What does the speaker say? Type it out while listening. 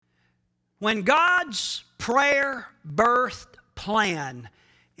When God's prayer-birthed plan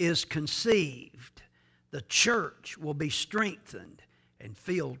is conceived, the church will be strengthened and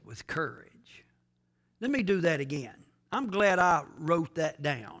filled with courage. Let me do that again. I'm glad I wrote that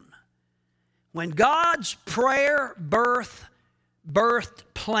down. When God's prayer-birthed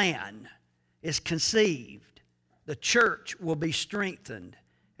plan is conceived, the church will be strengthened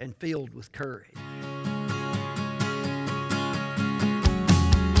and filled with courage.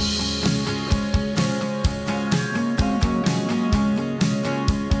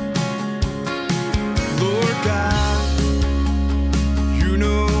 Lord God, you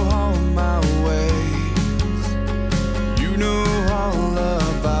know all my ways. You know all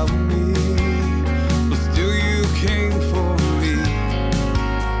about me, but still you came for me.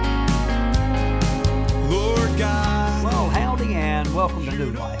 Lord God. Well, howdy and welcome to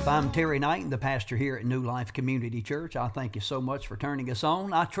New Life. I'm Terry Knighton, the pastor here at New Life Community Church. I thank you so much for turning us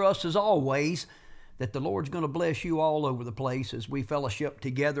on. I trust, as always, that the Lord's going to bless you all over the place as we fellowship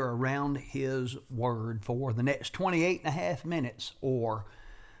together around His Word for the next 28 and a half minutes or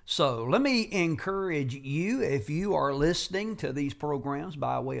so. Let me encourage you, if you are listening to these programs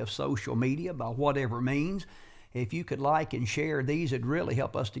by way of social media, by whatever means, if you could like and share these, it'd really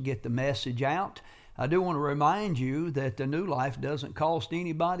help us to get the message out. I do want to remind you that the New Life doesn't cost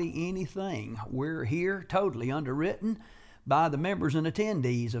anybody anything. We're here totally underwritten by the members and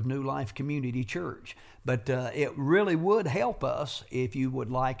attendees of New Life Community Church. But it really would help us if you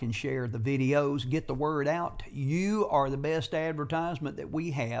would like and share the videos, get the word out. You are the best advertisement that we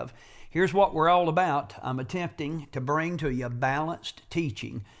have. Here's what we're all about. I'm attempting to bring to you balanced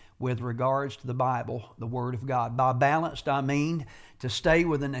teaching with regards to the Bible, the Word of God. By balanced, I mean to stay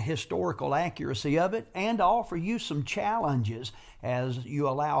within the historical accuracy of it and offer you some challenges as you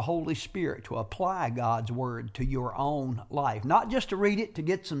allow Holy Spirit to apply God's Word to your own life. Not just to read it to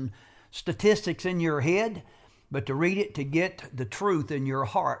get some statistics in your head, but to read it to get the truth in your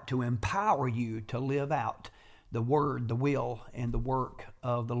heart, to empower you to live out the Word, the will, and the work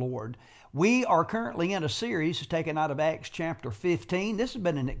of the Lord. We are currently in a series taken out of Acts chapter 15. This has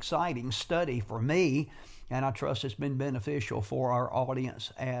been an exciting study for me, and I trust it's been beneficial for our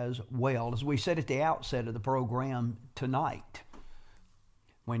audience as well. As we said at the outset of the program tonight,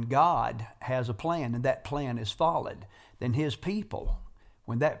 when God has a plan and that plan is followed, then His people,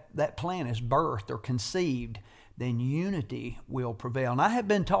 when that plan is birthed or conceived, then unity will prevail. And I have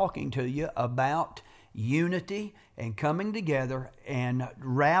been talking to you about unity and coming together and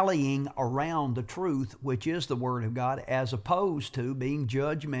rallying around the truth, which is the Word of God, as opposed to being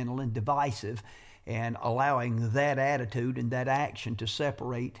judgmental and divisive and allowing that attitude and that action to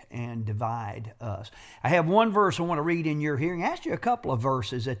separate and divide us. I have one verse I want to read in your hearing. I asked you a couple of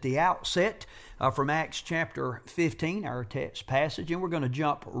verses at the outset from Acts chapter 15, our text passage, and we're going to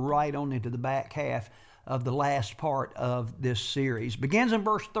jump right on into the back half of the last part of this series. Begins in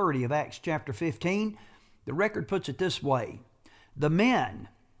verse 30 of Acts chapter 15. The record puts it this way: the men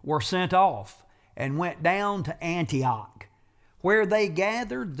were sent off and went down to Antioch, where they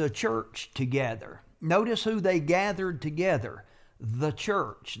gathered the church together. Notice who they gathered together: the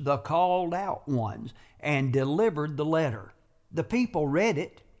church, the called out ones, and delivered the letter. The people read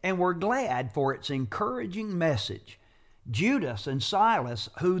it and were glad for its encouraging message. Judas and Silas,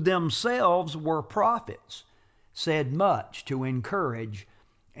 who themselves were prophets, said much to encourage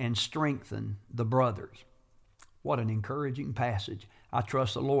and strengthen the brothers. What an encouraging passage. I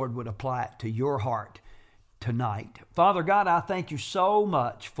trust the Lord would apply it to your heart tonight. Father God, I thank you so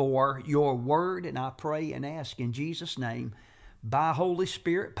much for your word, and I pray and ask in Jesus' name, by Holy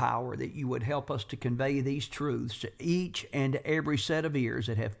Spirit power, that you would help us to convey these truths to each and every set of ears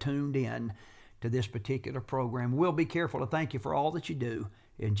that have tuned in to this particular program. We'll be careful to thank you for all that you do.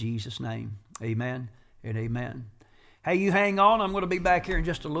 In Jesus' name, amen and amen. Hey, you hang on. I'm going to be back here in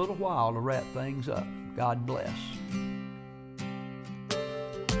just a little while to wrap things up. God bless.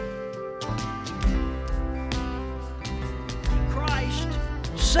 Christ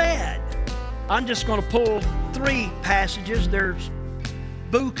said, I'm just going to pull 3 passages. There's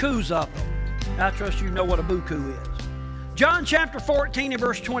bukus of them. I trust you know what a buku is. John chapter 14 and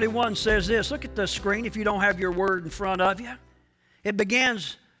verse 21 says this. Look at the screen if you don't have your word in front of you. It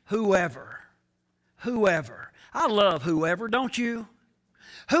begins, whoever. I love whoever, don't you?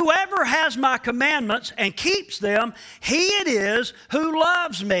 Whoever has my commandments and keeps them, he it is who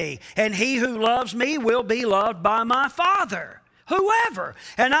loves me. And he who loves me will be loved by my Father. Whoever.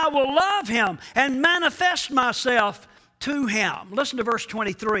 And I will love him and manifest myself to him. Listen to verse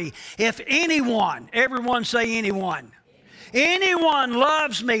 23. If anyone, everyone say anyone. anyone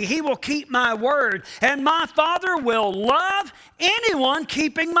loves me, he will keep my word. And my Father will love anyone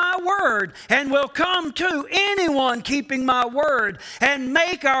keeping my word, and will come to anyone keeping my word, and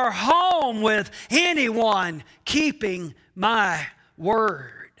make our home with anyone keeping my word.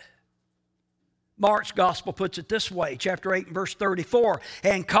 Mark's gospel puts it this way, chapter 8 and verse 34.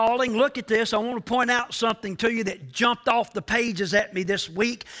 And calling, look at this, I want to point out something to you that jumped off the pages at me this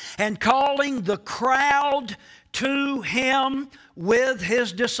week. And calling the crowd to him with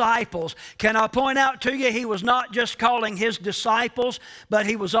his disciples. Can I point out to you, he was not just calling his disciples, but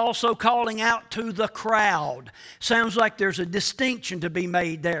he was also calling out to the crowd. Sounds like there's a distinction to be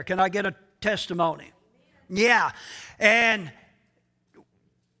made there. Can I get a testimony? Yeah. And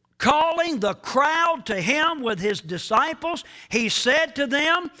calling the crowd to him with his disciples, he said to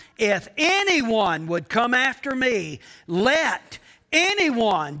them, if anyone would come after me, let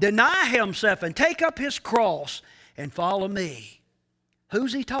anyone deny himself and take up his cross and follow me.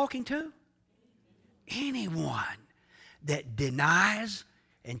 Who's he talking to? Anyone that denies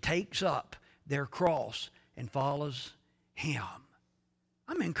and takes up their cross and follows him.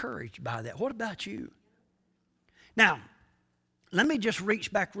 I'm encouraged by that. What about you? Now, let me just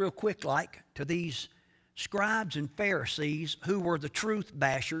reach back real quick to these scribes and Pharisees who were the truth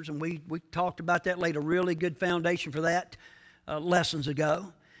bashers, and we talked about that, laid a really good foundation for that lessons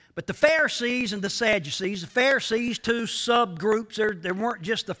ago. But the Pharisees and the Sadducees, the Pharisees, two subgroups. There weren't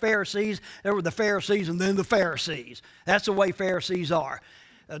just the Pharisees, there were the Pharisees and then the Pharisees. That's the way Pharisees are.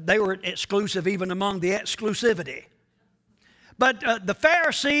 They were exclusive even among the exclusivity. But the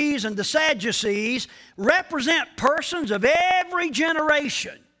Pharisees and the Sadducees represent persons of every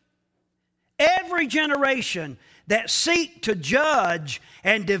generation that seek to judge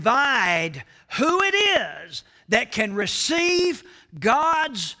and divide who it is that can receive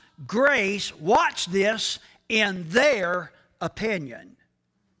God's grace, watch this, in their opinion.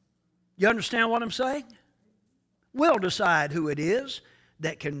 You understand what I'm saying? We'll decide who it is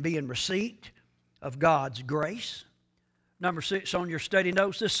that can be in receipt of God's grace. Number 6 on your study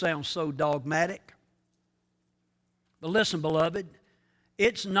notes. This sounds so dogmatic. But listen, beloved,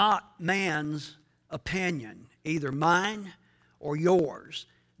 it's not man's opinion, either mine or yours,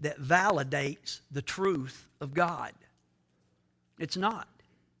 that validates the truth of God. It's not.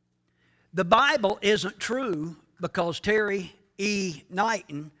 The Bible isn't true because Terry E.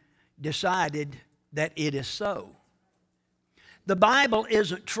 Knighton decided that it is so. The Bible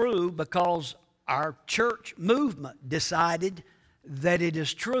isn't true because our church movement decided that it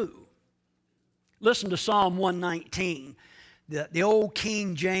is true. Listen to Psalm 119. The old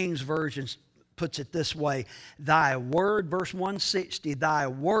King James Version puts it this way. Thy word, verse 160, thy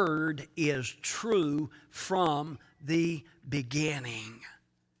word is true from the beginning.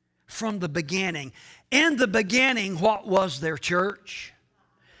 From the beginning. In the beginning, what was their church?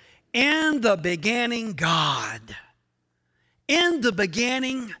 In the beginning, God. In the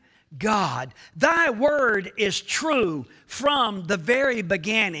beginning, God. Thy word is true from the very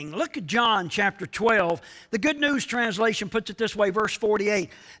beginning. Look at John chapter 12. The Good News Translation puts it this way, verse 48.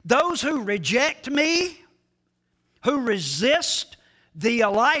 Those who reject me, who resist the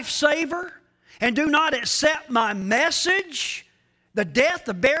lifesaver, and do not accept my message, the death,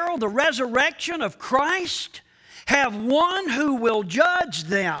 the burial, the resurrection of Christ, have one who will judge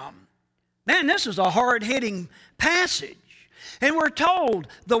them. Man, this is a hard-hitting passage. And we're told,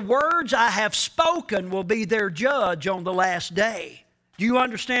 the words I have spoken will be their judge on the last day. Do you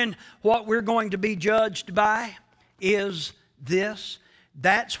understand what we're going to be judged by? Is this.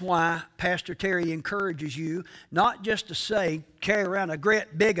 That's why Pastor Terry encourages you not just to say, carry around a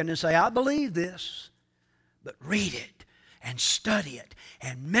great big one and say, I believe this, but read it and study it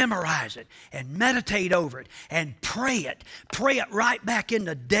and memorize it and meditate over it and pray it. Pray it right back in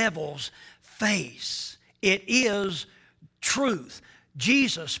the devil's face. It is truth.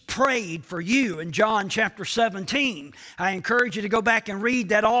 Jesus prayed for you in John chapter 17. I encourage you to go back and read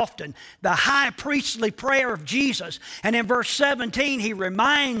that often. The high priestly prayer of Jesus. And in verse 17, he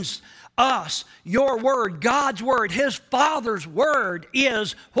reminds us, your word, God's word, his Father's word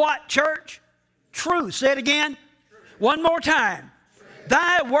is what, church? Truth. Say it again. One more time.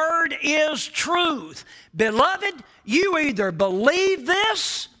 Thy word is truth. Beloved, you either believe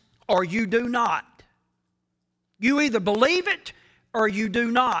this or you do not. You either believe it or you do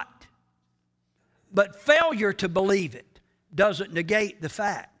not. But failure to believe it doesn't negate the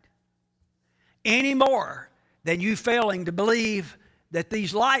fact any more than you failing to believe that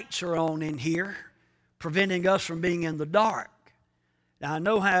these lights are on in here, preventing us from being in the dark. Now, I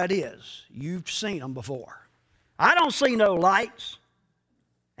know how it is. You've seen them before. I don't see no lights.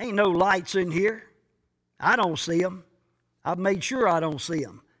 Ain't no lights in here. I don't see them. I've made sure I don't see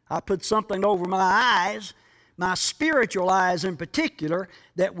them. I put something over my eyes, my spiritual eyes in particular,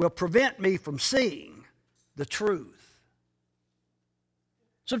 that will prevent me from seeing the truth.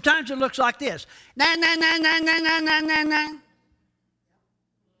 Sometimes it looks like this. Na, na, na, na, na, na, na, na, na.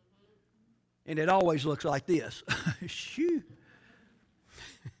 And it always looks like this. Shoo.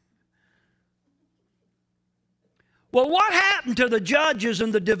 Well, what happened to the judges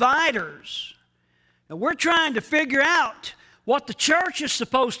and the dividers? Now, we're trying to figure out what the church is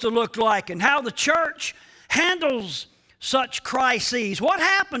supposed to look like and how the church handles such crises. What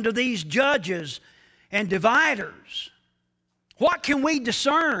happened to these judges and dividers? What can we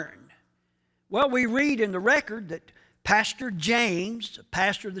discern? Well, we read in the record that Pastor James,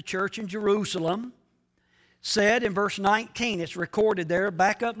 pastor of the church in Jerusalem, said in verse 19, it's recorded there,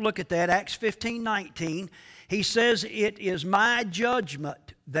 back up and look at that, Acts 15:19. He says, "It is my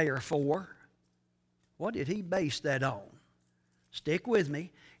judgment, therefore." What did he base that on? Stick with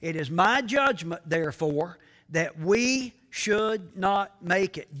me. "It is my judgment, therefore, that we should not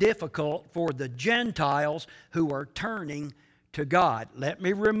make it difficult for the Gentiles who are turning to God." Let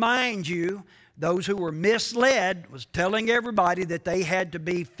me remind you, those who were misled was telling everybody that they had to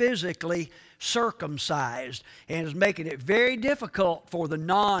be physically circumcised, and is making it very difficult for the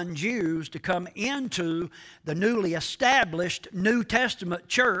non-Jews to come into the newly established New Testament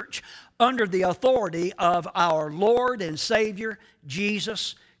church under the authority of our Lord and Savior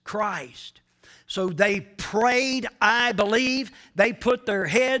Jesus Christ. So they prayed, I believe. They put their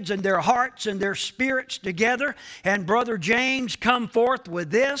heads and their hearts and their spirits together. And Brother James come forth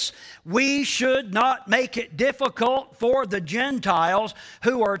with this: we should not make it difficult for the Gentiles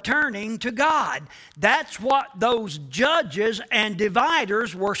who are turning to God. That's what those judges and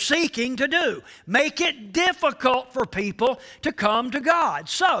dividers were seeking to do. Make it difficult for people to come to God.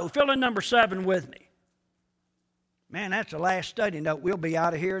 So, fill in number 7 with me. Man, that's the last study note. We'll be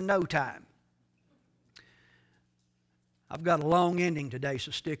out of here in no time. I've got a long ending today,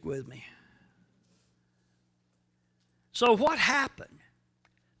 so stick with me. So what happened?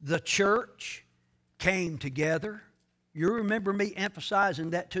 The church came together. You remember me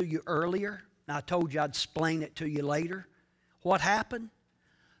emphasizing that to you earlier? And I told you I'd explain it to you later. What happened?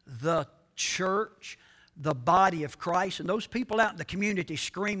 The church, the body of Christ, and those people out in the community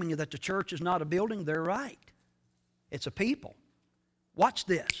screaming that the church is not a building, they're right. It's a people. Watch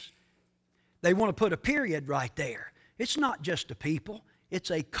this. They want to put a period right there. It's not just a people. It's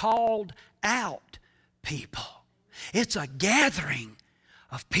a called out people. It's a gathering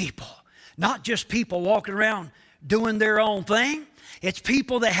of people. Not just people walking around doing their own thing. It's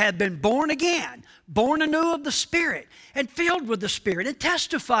people that have been born again, born anew of the Spirit, and filled with the Spirit, and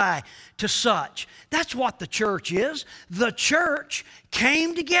testify to such. That's what the church is. The church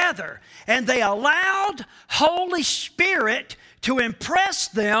came together, and they allowed Holy Spirit to impress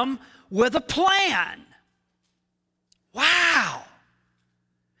them with a plan. Wow.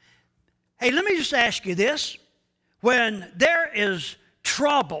 Hey, let me just ask you this. When there is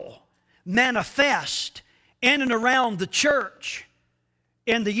trouble manifest in and around the church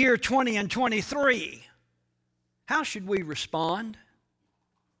in the year 20 and 23, how should we respond?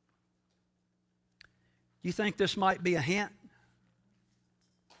 Do you think this might be a hint?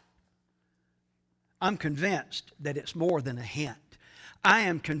 I'm convinced that it's more than a hint. I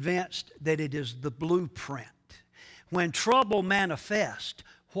am convinced that it is the blueprint. When trouble manifests,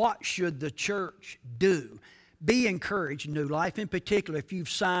 what should the church do? Be encouraged, New Life. In particular, if you've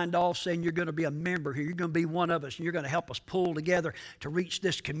signed off saying you're going to be a member here, you're going to be one of us, and you're going to help us pull together to reach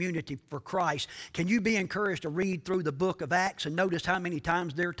this community for Christ. Can you be encouraged to read through the book of Acts and notice how many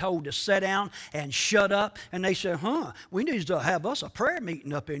times they're told to sit down and shut up? And they said, we need to have us a prayer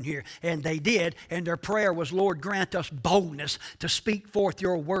meeting up in here. And they did, and their prayer was, Lord, grant us boldness to speak forth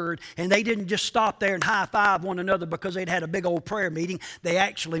your word. And they didn't just stop there and high-five one another because they'd had a big old prayer meeting. They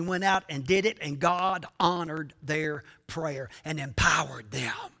actually went out and did it, and God honored their prayer and empowered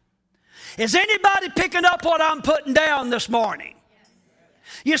them. Is anybody picking up what I'm putting down this morning?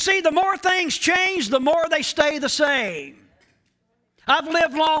 You see, the more things change, the more they stay the same. I've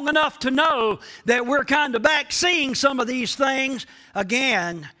lived long enough to know that we're kind of back seeing some of these things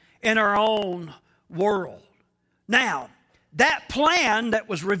again in our own world. Now, that plan that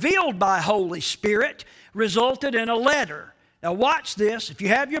was revealed by Holy Spirit resulted in a letter. Now watch this. If you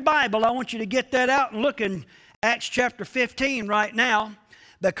have your Bible, I want you to get that out and look in Acts chapter 15 right now,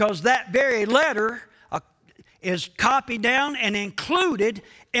 because that very letter is copied down and included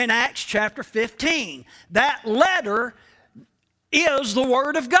in Acts chapter 15. That letter is the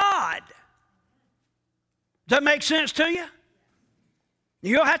Word of God. Does that make sense to you?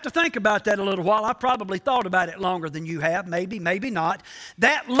 You'll have to think about that a little while. I probably thought about it longer than you have, maybe, maybe not.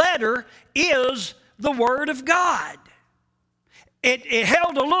 That letter is the Word of God. It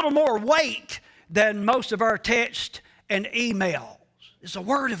held a little more weight than most of our text and emails. It's the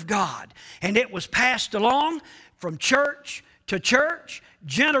Word of God. And it was passed along from church to church,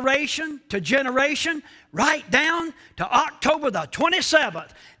 generation to generation, right down to October the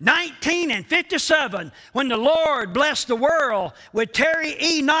 27th, 1957, when the Lord blessed the world with Terry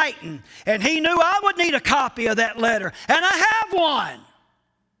E. Knighton. And He knew I would need a copy of that letter, and I have one.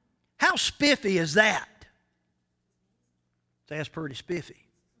 How spiffy is that? That's pretty spiffy.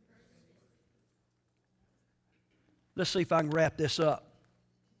 Let's see if I can wrap this up.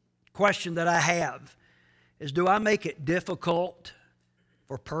 Question that I have is, do I make it difficult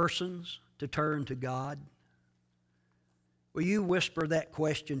for persons to turn to God? Will you whisper that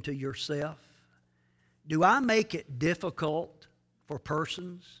question to yourself? Do I make it difficult for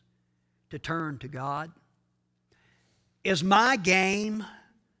persons to turn to God? Is my game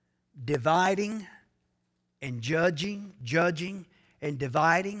dividing and judging and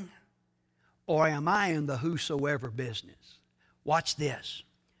dividing? Or am I in the whosoever business? Watch this.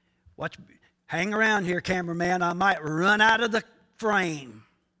 Hang around here, cameraman. I might run out of the frame.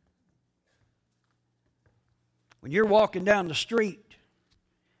 When you're walking down the street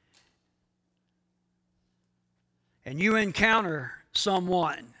and you encounter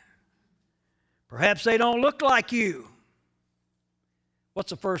someone, perhaps they don't look like you, what's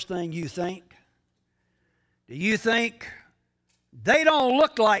the first thing you think? Do you think, they don't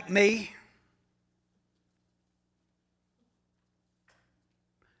look like me,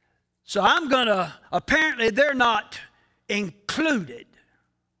 so I'm going to, apparently they're not included?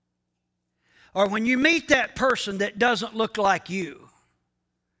 Or when you meet that person that doesn't look like you,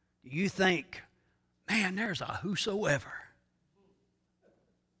 you think, man, there's a whosoever.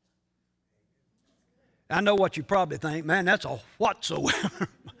 I know what you probably think, man, that's a whatsoever.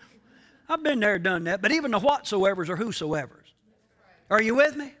 I've been there, done that, but even the whatsoevers are whosoevers. Are you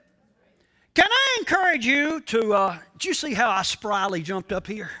with me? Can I encourage you to, did you see how I spryly jumped up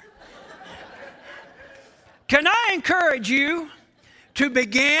here? Can I encourage you to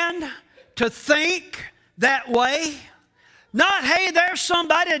begin to think that way? Not, hey, there's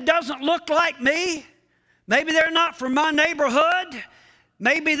somebody that doesn't look like me. Maybe they're not from my neighborhood.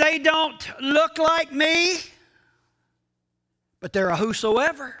 Maybe they don't look like me. But they're a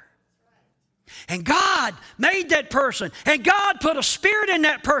whosoever. And God made that person. And God put a spirit in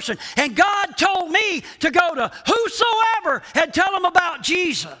that person. And God told me to go to whosoever and tell them about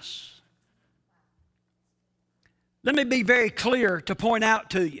Jesus. Let me be very clear to point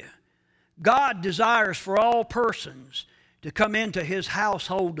out to you. God desires for all persons to come into His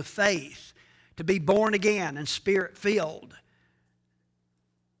household of faith, to be born again and Spirit-filled.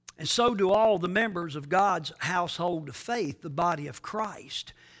 And so do all the members of God's household of faith, the body of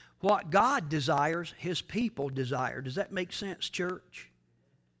Christ. What God desires, His people desire. Does that make sense, church?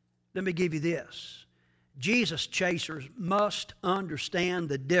 Let me give you this. Jesus chasers must understand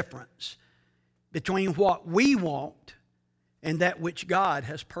the difference between what we want and that which God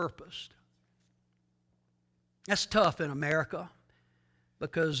has purposed. That's tough in America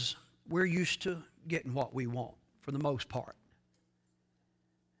because we're used to getting what we want for the most part.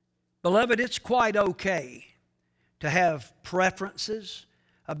 Beloved, it's quite okay to have preferences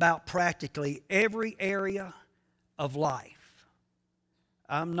about practically every area of life.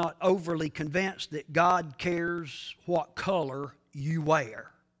 I'm not overly convinced that God cares what color you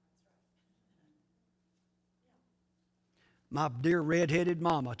wear. My dear red-headed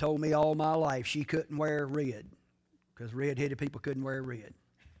mama told me all my life she couldn't wear red because red-headed people couldn't wear red.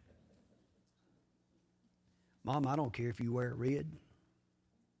 Mom, I don't care if you wear red.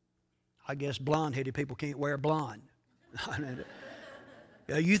 I guess blonde-headed people can't wear blonde.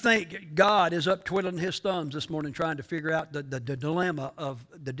 You think God is up twiddling His thumbs this morning trying to figure out the dilemma of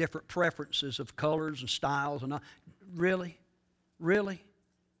the different preferences of colors and styles and all. Really? Really?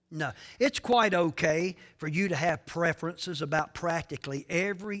 No. It's quite okay for you to have preferences about practically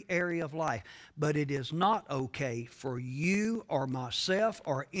every area of life, but it is not okay for you or myself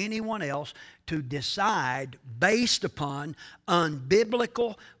or anyone else to decide based upon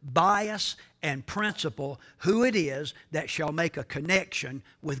unbiblical bias and principle who it is that shall make a connection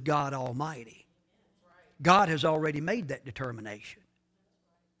with God Almighty. God has already made that determination.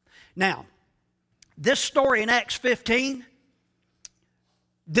 Now, this story in Acts 15,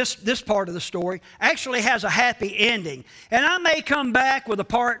 this part of the story actually has a happy ending. And I may come back with a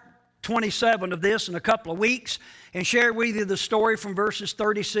part 27 of this in a couple of weeks and share with you the story from verses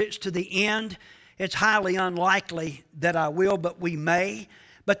 36 to the end. It's highly unlikely that I will, but we may.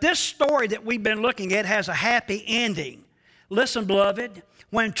 But this story that we've been looking at has a happy ending. Listen, beloved,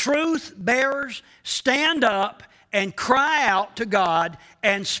 when truth bearers stand up and cry out to God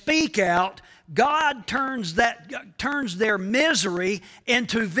and speak out, God turns their misery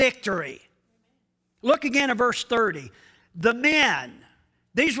into victory. Look again at verse 30. The men,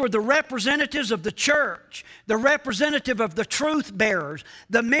 these were the representatives of the church, the representative of the truth bearers.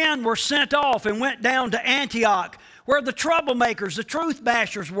 The men were sent off and went down to Antioch, where the troublemakers, the truth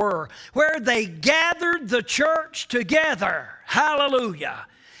bashers were, where they gathered the church together. Hallelujah.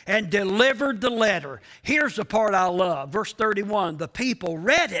 And delivered the letter. Here's the part I love. Verse 31, the people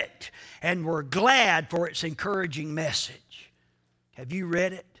read it and were glad for its encouraging message. Have you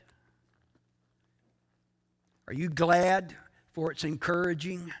read it? Are you glad for its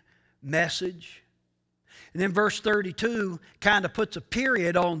encouraging message? And then verse 32 kind of puts a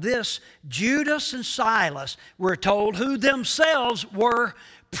period on this. Judas and Silas were told, who themselves were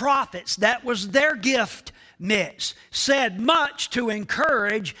prophets. That was their gift mix. Said much to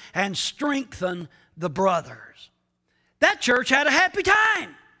encourage and strengthen the brothers. That church had a happy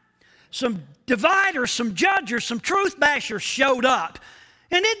time. Some dividers, some judgers, some truth bashers showed up.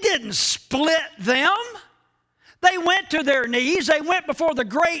 And it didn't split them. They went to their knees. They went before the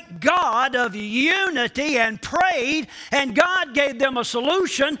great God of unity and prayed. And God gave them a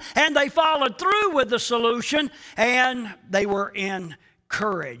solution. And they followed through with the solution. And they were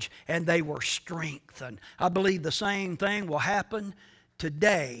encouraged. And they were strengthened. I believe the same thing will happen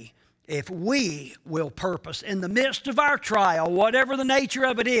today if we will purpose in the midst of our trial, whatever the nature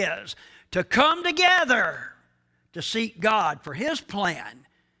of it is, to come together to seek God for His plan.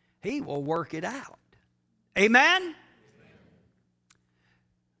 He will work it out. Amen?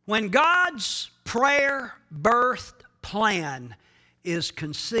 When God's prayer-birthed plan is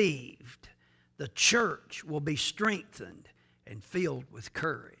conceived, the church will be strengthened and filled with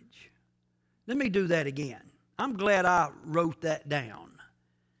courage. Let me do that again. I'm glad I wrote that down.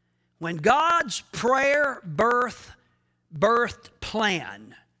 When God's prayer-birthed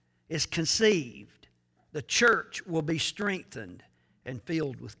plan is conceived, the church will be strengthened and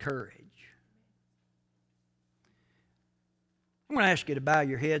filled with courage. I'm going to ask you to bow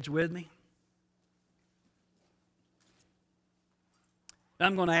your heads with me.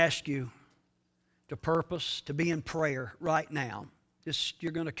 I'm going to ask you to purpose to be in prayer right now.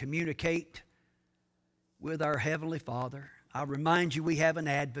 You're going to communicate with our Heavenly Father. I remind you we have an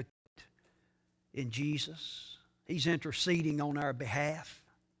advocate in Jesus. He's interceding on our behalf.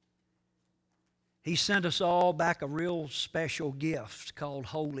 He sent us all back a real special gift called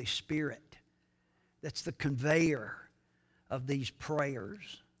Holy Spirit. That's the conveyor of these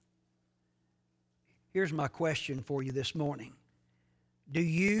prayers. Here's my question for you this morning. Do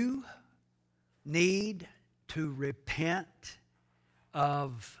you need to repent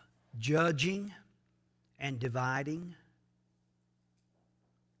of judging and dividing?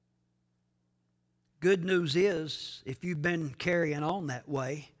 Good news is, if you've been carrying on that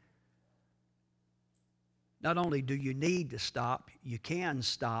way, not only do you need to stop, you can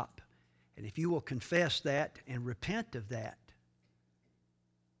stop. And if you will confess that and repent of that,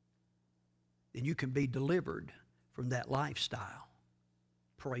 then you can be delivered from that lifestyle.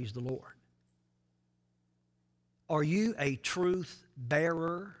 Praise the Lord. Are you a truth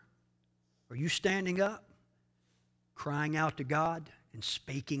bearer? Are you standing up, crying out to God and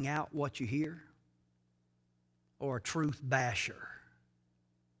speaking out what you hear? Or a truth basher?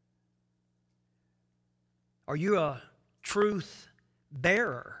 Are you a truth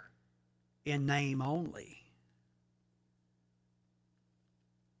bearer in name only?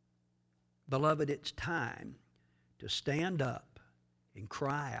 Beloved, it's time to stand up and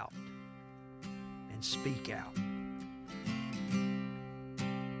cry out and speak out.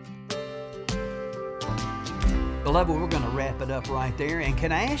 Beloved, we're going to wrap it up right there. And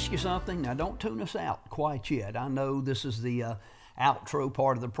can I ask you something? Now, don't tune us out quite yet. I know this is the outro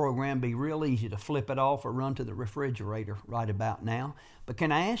part of the program. Be real easy to flip it off or run to the refrigerator right about now. But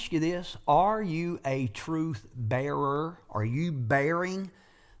can I ask you this? Are you a truth bearer? Are you bearing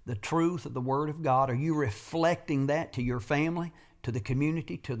the truth of the Word of God? Are you reflecting that to your family, to the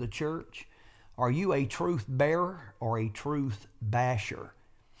community, to the church? Are you a truth bearer or a truth basher?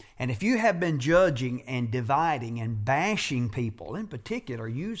 And if you have been judging and dividing and bashing people, in particular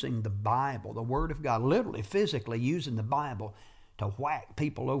using the Bible, the Word of God, literally, physically using the Bible to whack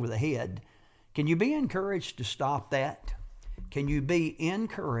people over the head, can you be encouraged to stop that? Can you be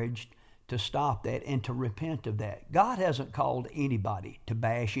encouraged to stop that and to repent of that? God hasn't called anybody to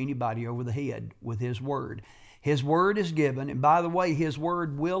bash anybody over the head with His Word. His word is given, and by the way, His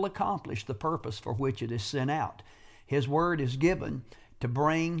word will accomplish the purpose for which it is sent out. His word is given to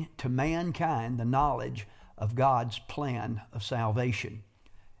bring to mankind the knowledge of God's plan of salvation.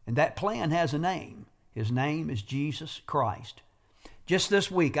 And that plan has a name. His name is Jesus Christ. Just this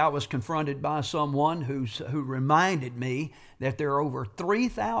week, I was confronted by someone who reminded me that there are over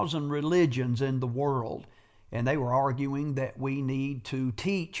 3,000 religions in the world, and they were arguing that we need to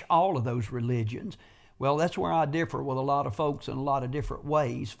teach all of those religions. Well, that's where I differ with a lot of folks in a lot of different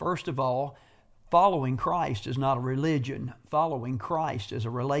ways. First of all, following Christ is not a religion. Following Christ is a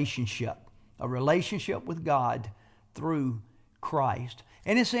relationship with God through Christ.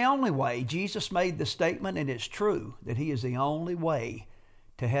 And it's the only way. Jesus made the statement, and it's true, that He is the only way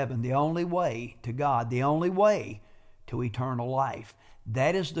to heaven, the only way to God, the only way to eternal life.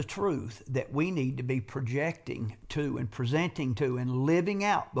 That is the truth that we need to be projecting to and presenting to and living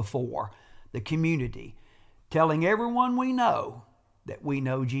out before the community, telling everyone we know that we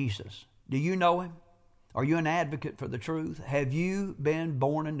know Jesus. Do you know Him? Are you an advocate for the truth? Have you been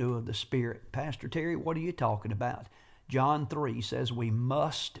born anew of the Spirit? Pastor Terry, what are you talking about? John 3 says we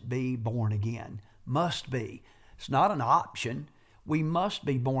must be born again. Must be. It's not an option. We must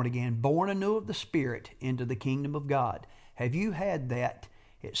be born again, born anew of the Spirit into the kingdom of God. Have you had that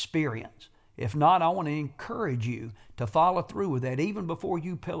experience? If not, I want to encourage you to follow through with that even before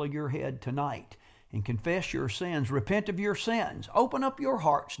you pillow your head tonight and confess your sins, repent of your sins, open up your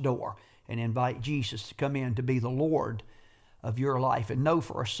heart's door and invite Jesus to come in to be the Lord of your life, and know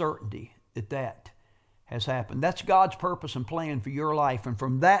for a certainty that that has happened. That's God's purpose and plan for your life, and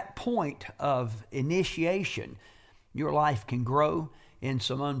from that point of initiation, your life can grow in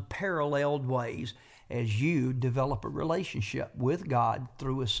some unparalleled ways as you develop a relationship with God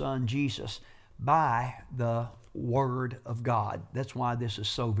through His Son Jesus by the Word of God. That's why this is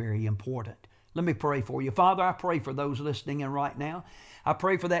so very important. Let me pray for you. Father, I pray for those listening in right now. I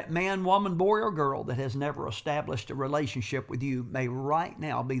pray for that man, woman, boy, or girl that has never established a relationship with you. May right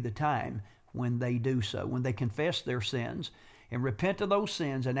now be the time when they do so, when they confess their sins and repent of those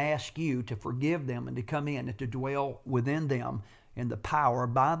sins and ask you to forgive them and to come in and to dwell within them in the power,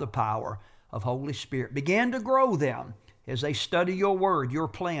 by the power of Holy Spirit. Begin to grow them as they study your word, your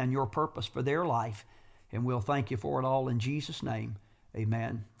plan, your purpose for their life. And we'll thank you for it all in Jesus' name.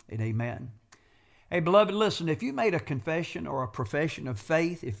 Amen and amen. Hey, beloved, listen, if you made a confession or a profession of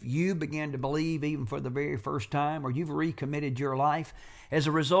faith, if you began to believe even for the very first time, or you've recommitted your life as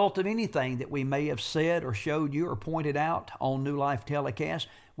a result of anything that we may have said or showed you or pointed out on New Life Telecast,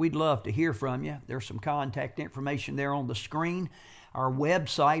 we'd love to hear from you. There's some contact information there on the screen. Our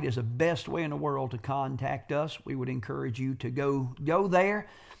website is the best way in the world to contact us. We would encourage you to go there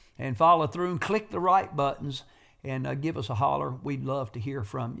and follow through and click the right buttons and give us a holler. We'd love to hear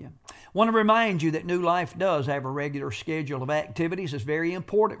from you. I want to remind you that New Life does have a regular schedule of activities. It's very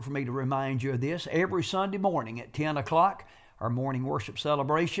important for me to remind you of this. Every Sunday morning at 10 o'clock, our morning worship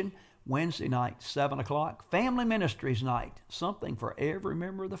celebration. Wednesday night, 7 o'clock, Family Ministries night. Something for every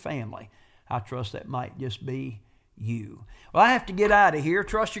member of the family. I trust that might just be you. Well, I have to get out of here.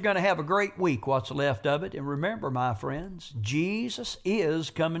 Trust you're going to have a great week, what's left of it. And remember, my friends, Jesus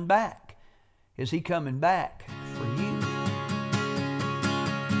is coming back. Is He coming back for you?